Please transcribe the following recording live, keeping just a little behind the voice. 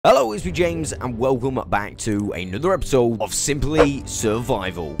Hello, it's me James, and welcome back to another episode of Simply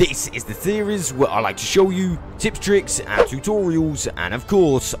Survival. This is the series where I like to show you tips, tricks, and tutorials, and of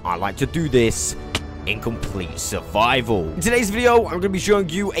course, I like to do this in complete survival. In today's video, I'm going to be showing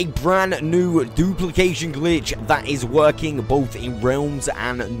you a brand new duplication glitch that is working both in realms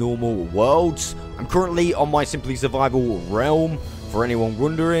and normal worlds. I'm currently on my Simply Survival realm, for anyone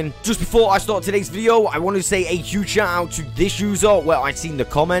wondering. Just before I start today's video, I want to say a huge shout out to this user where I seen the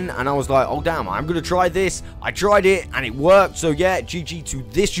comment and I was like, oh damn, I'm gonna try this. I tried it and it worked, so yeah, GG to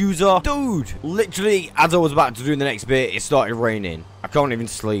this user. Dude, literally as I was about to do the next bit, it started raining. I can't even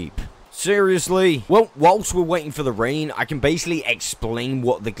sleep. Seriously? Well, whilst we're waiting for the rain, I can basically explain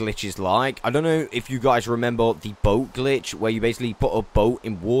what the glitch is like. I don't know if you guys remember the boat glitch, where you basically put a boat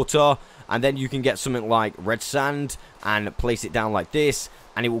in water, and then you can get something like red sand and place it down like this,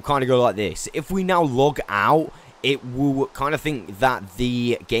 and it will kind of go like this. If we now log out, it will kind of think that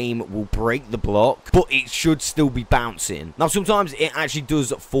the game will break the block, but it should still be bouncing. Now, sometimes it actually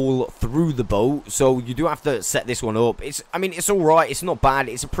does fall through the boat, so you do have to set this one up. I mean, it's alright, it's not bad,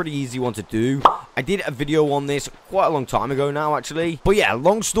 it's a pretty easy one to do. I did a video on this quite a long time ago now, actually. But yeah,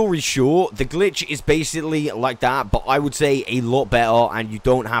 long story short, the glitch is basically like that, but I would say a lot better, and you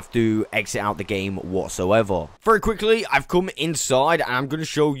don't have to exit out the game whatsoever. Very quickly, I've come inside, and I'm going to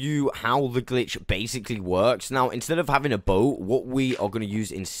show you how the glitch basically works. Now, instead of having a boat, what we are going to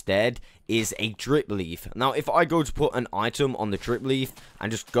use instead is a drip leaf. Now, if I go to put an item on the drip leaf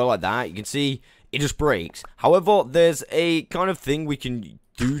and just go like that, you can see it just breaks. However, there's a kind of thing we can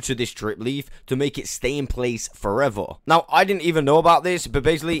do to this drip leaf to make it stay in place forever. Now, I didn't even know about this, but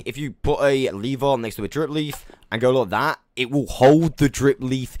basically, if you put a lever next to a drip leaf and go like that, it will hold the drip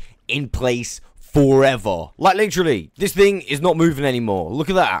leaf in place forever. Like, literally, this thing is not moving anymore. Look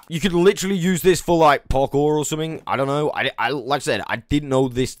at that. You could literally use this for, like, parkour or something. I don't know. Like I said, I didn't know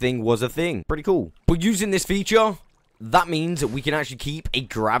this thing was a thing. Pretty cool. But using this feature, that means that we can actually keep a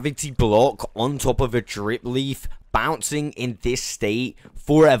gravity block on top of a drip leaf bouncing in this state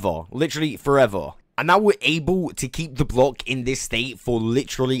forever. Literally forever. And now we're able to keep the block in this state for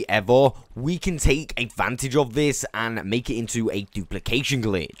literally ever. We can take advantage of this and make it into a duplication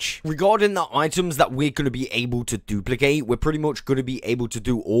glitch. Regarding the items that we're going to be able to duplicate, we're pretty much going to be able to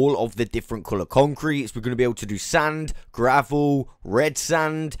do all of the different color concretes. We're going to be able to do sand, gravel, red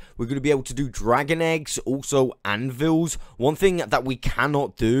sand. We're going to be able to do dragon eggs, also anvils. One thing that we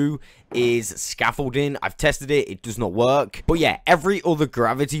cannot do is scaffolding. I've tested it, it does not work. But yeah, every other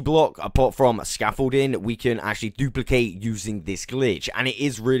gravity block apart from scaffolding, we can actually duplicate using this glitch. And it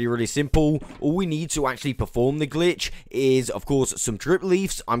is really, really simple. All we need to actually perform the glitch is, of course, some drip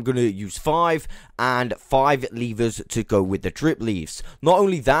leaves. I'm going to use 5 and 5 levers to go with the drip leaves. Not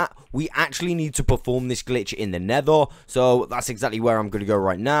only that, we actually need to perform this glitch in the nether. So that's exactly where I'm going to go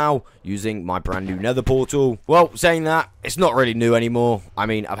right now, using my brand new nether portal. Well, saying that, it's not really new anymore. I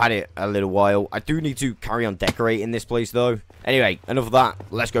mean, I've had it a little while. I do need to carry on decorating this place though. Anyway, enough of that.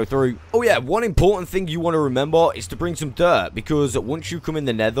 Let's go through. Oh yeah, one important thing you want to remember is to bring some dirt, because once you come in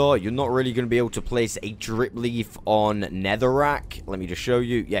the nether, you're not really going to be able to place a drip leaf on netherrack. Let me just show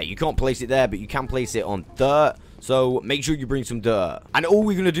you. Yeah, you can't place it there, but you can place it on dirt. So make sure you bring some dirt. And all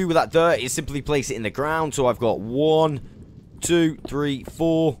we're going to do with that dirt is simply place it in the ground. So I've got 1, 2, 3,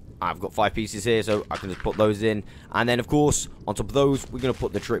 4. I've got 5 pieces here, so I can just put those in. And then, of course, on top of those, we're going to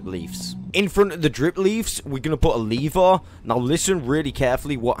put the drip leaves. In front of the drip leaves, we're going to put a lever. Now, listen really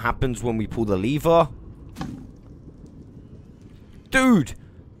carefully what happens when we pull the lever. Dude,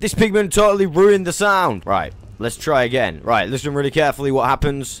 this pigment totally ruined the sound. Right, let's try again. Right, listen really carefully what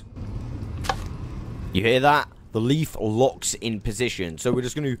happens. You hear that? The leaf locks in position. So we're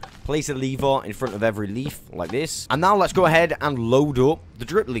just going to place a lever in front of every leaf like this. And now let's go ahead and load up the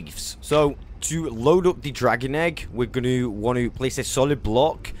drip leaves. So to load up the dragon egg, we're going to want to place a solid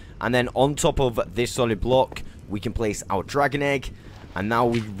block. And then on top of this solid block, we can place our dragon egg. And now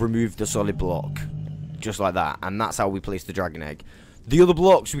we remove the solid block. Just like that. And that's how we place the dragon egg. The other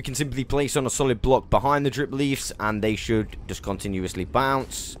blocks we can simply place on a solid block behind the drip leaves. And they should just continuously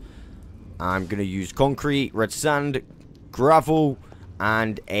bounce. I'm going to use concrete, red sand, gravel,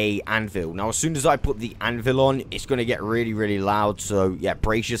 and a anvil. Now, as soon as I put the anvil on, it's going to get really, really loud. So, yeah,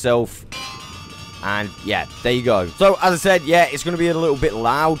 brace yourself. And, yeah, there you go. So, as I said, yeah, it's going to be a little bit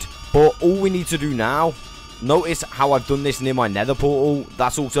loud. But all we need to do now, notice how I've done this near my nether portal.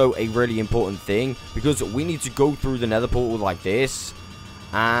 That's also a really important thing, because we need to go through the nether portal like this.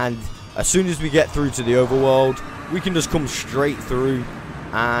 And as soon as we get through to the overworld, we can just come straight through.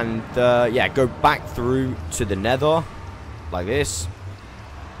 And, yeah, go back through to the nether, like this.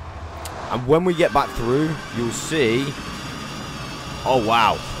 And when we get back through, you'll see Oh,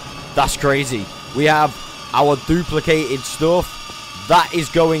 wow. That's crazy. We have our duplicated stuff. That is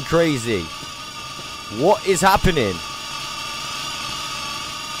going crazy. What is happening?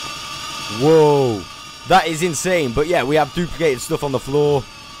 Whoa. That is insane. But yeah, we have duplicated stuff on the floor.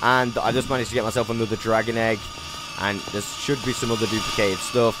 And I just managed to get myself another dragon egg. And there should be some other duplicated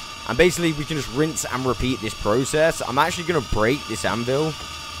stuff. And basically, we can just rinse and repeat this process. I'm actually going to break this anvil.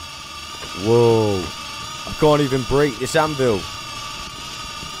 Whoa. I can't even break this anvil.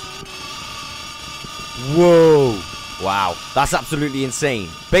 Whoa. Wow. That's absolutely insane.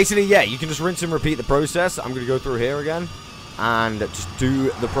 Basically, yeah, you can just rinse and repeat the process. I'm going to go through here again. And just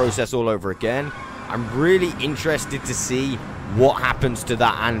do the process all over again. I'm really interested to see what happens to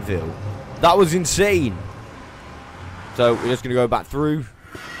that anvil. That was insane. So, we're just going to go back through.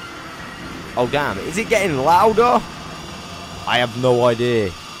 Oh, damn. Is it getting louder? I have no idea.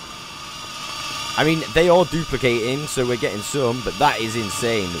 I mean, they are duplicating, so we're getting some, but that is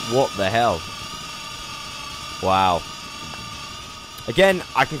insane. What the hell? Wow. Again,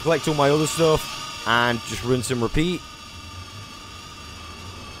 I can collect all my other stuff and just rinse and repeat.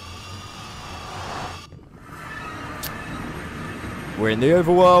 We're in the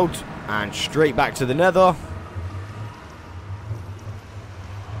overworld and straight back to the nether.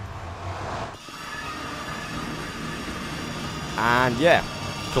 And yeah,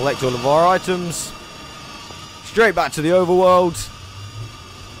 collect all of our items. Straight back to the overworld.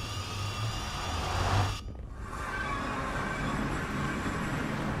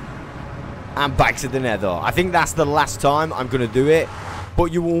 And back to the nether. I think that's the last time I'm going to do it.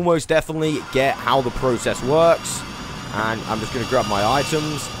 But you will almost definitely get how the process works. And I'm just going to grab my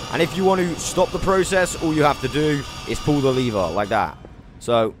items. And if you want to stop the process, all you have to do is pull the lever like that.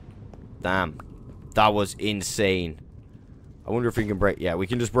 So, damn. That was insane. I wonder if we can break. Yeah, we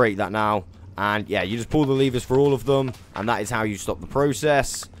can just break that now. And yeah, you just pull the levers for all of them. And that is how you stop the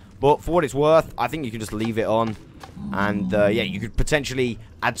process. But for what it's worth, I think you can just leave it on. And yeah, you could potentially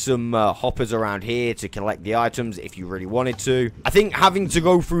add some hoppers around here to collect the items if you really wanted to. I think having to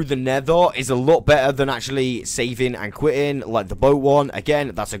go through the nether is a lot better than actually saving and quitting like the boat one.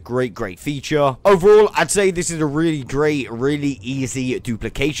 Again, that's a great feature. Overall, I'd say this is a really great, really easy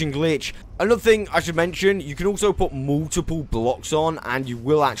duplication glitch. Another thing I should mention, you can also put multiple blocks on and you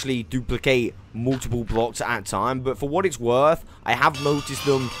will actually duplicate multiple blocks at a time. But for what it's worth, I have noticed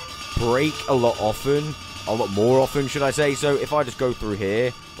them break a lot more often, should I say. So if I just go through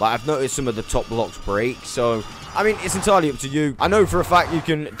here, like I've noticed some of the top blocks break. So I mean, it's entirely up to you. I know for a fact you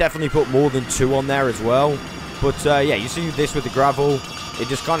can definitely put more than 2 on there as well. But yeah, you see this with the gravel, it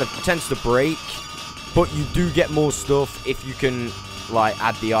just kind of tends to break. But you do get more stuff if you can like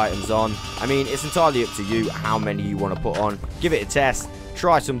add the items on. I mean, it's entirely up to you how many you want to put on. Give it a test,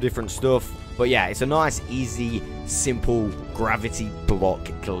 try some different stuff. But yeah, it's a nice, easy, simple gravity block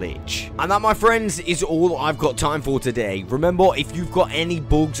glitch. And that, my friends, is all I've got time for today. Remember, if you've got any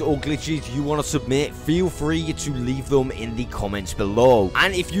bugs or glitches you want to submit, feel free to leave them in the comments below.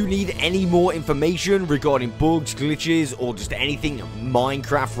 And if you need any more information regarding bugs, glitches, or just anything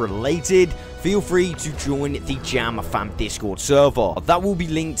Minecraft related, feel free to join the Jam Fam Discord server. That will be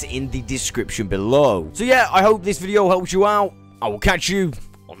linked in the description below. So yeah, I hope this video helps you out. I will catch you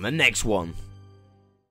on the next one.